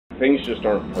things just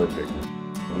aren't perfect.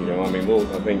 You know, I mean,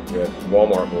 I think that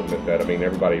Walmart will admit that. I mean,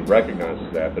 everybody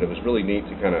recognizes that, but it was really neat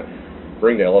to kind of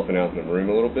bring the elephant out in the room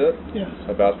a little bit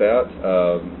about that.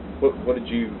 What did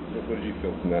you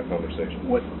feel from that conversation?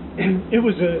 It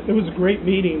was a great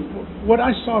meeting. What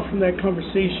I saw from that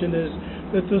conversation is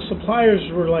that the suppliers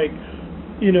were like,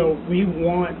 you know, we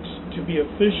want to be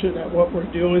efficient at what we're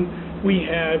doing. We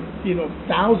have, you know,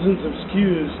 thousands of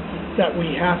SKUs that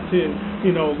we have to,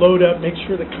 you know, load up, make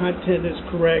sure the content is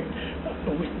correct.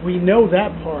 We know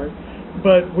that part,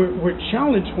 but we're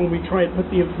challenged when we try and put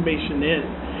the information in.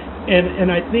 And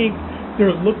I think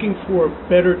they're looking for a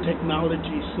better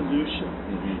technology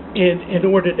solution in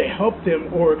order to help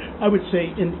them, or I would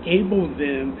say enable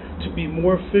them to be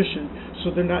more efficient, so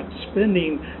they're not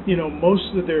spending, you know, most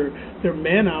of their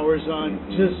man hours on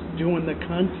just doing the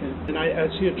content. And I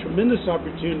see a tremendous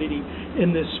opportunity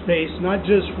in this space, not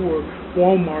just for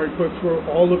Walmart, but for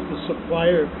all of the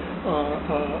supplier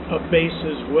base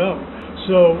as well.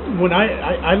 So when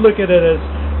I look at it as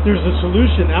there's a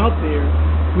solution out there,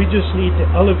 we just need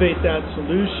to elevate that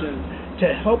solution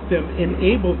to help them,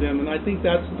 enable them, and I think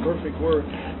that's the perfect word,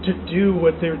 to do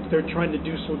what they're trying to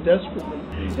do so desperately.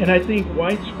 And I think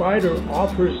White Spyder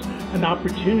offers an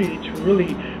opportunity to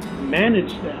really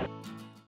manage that.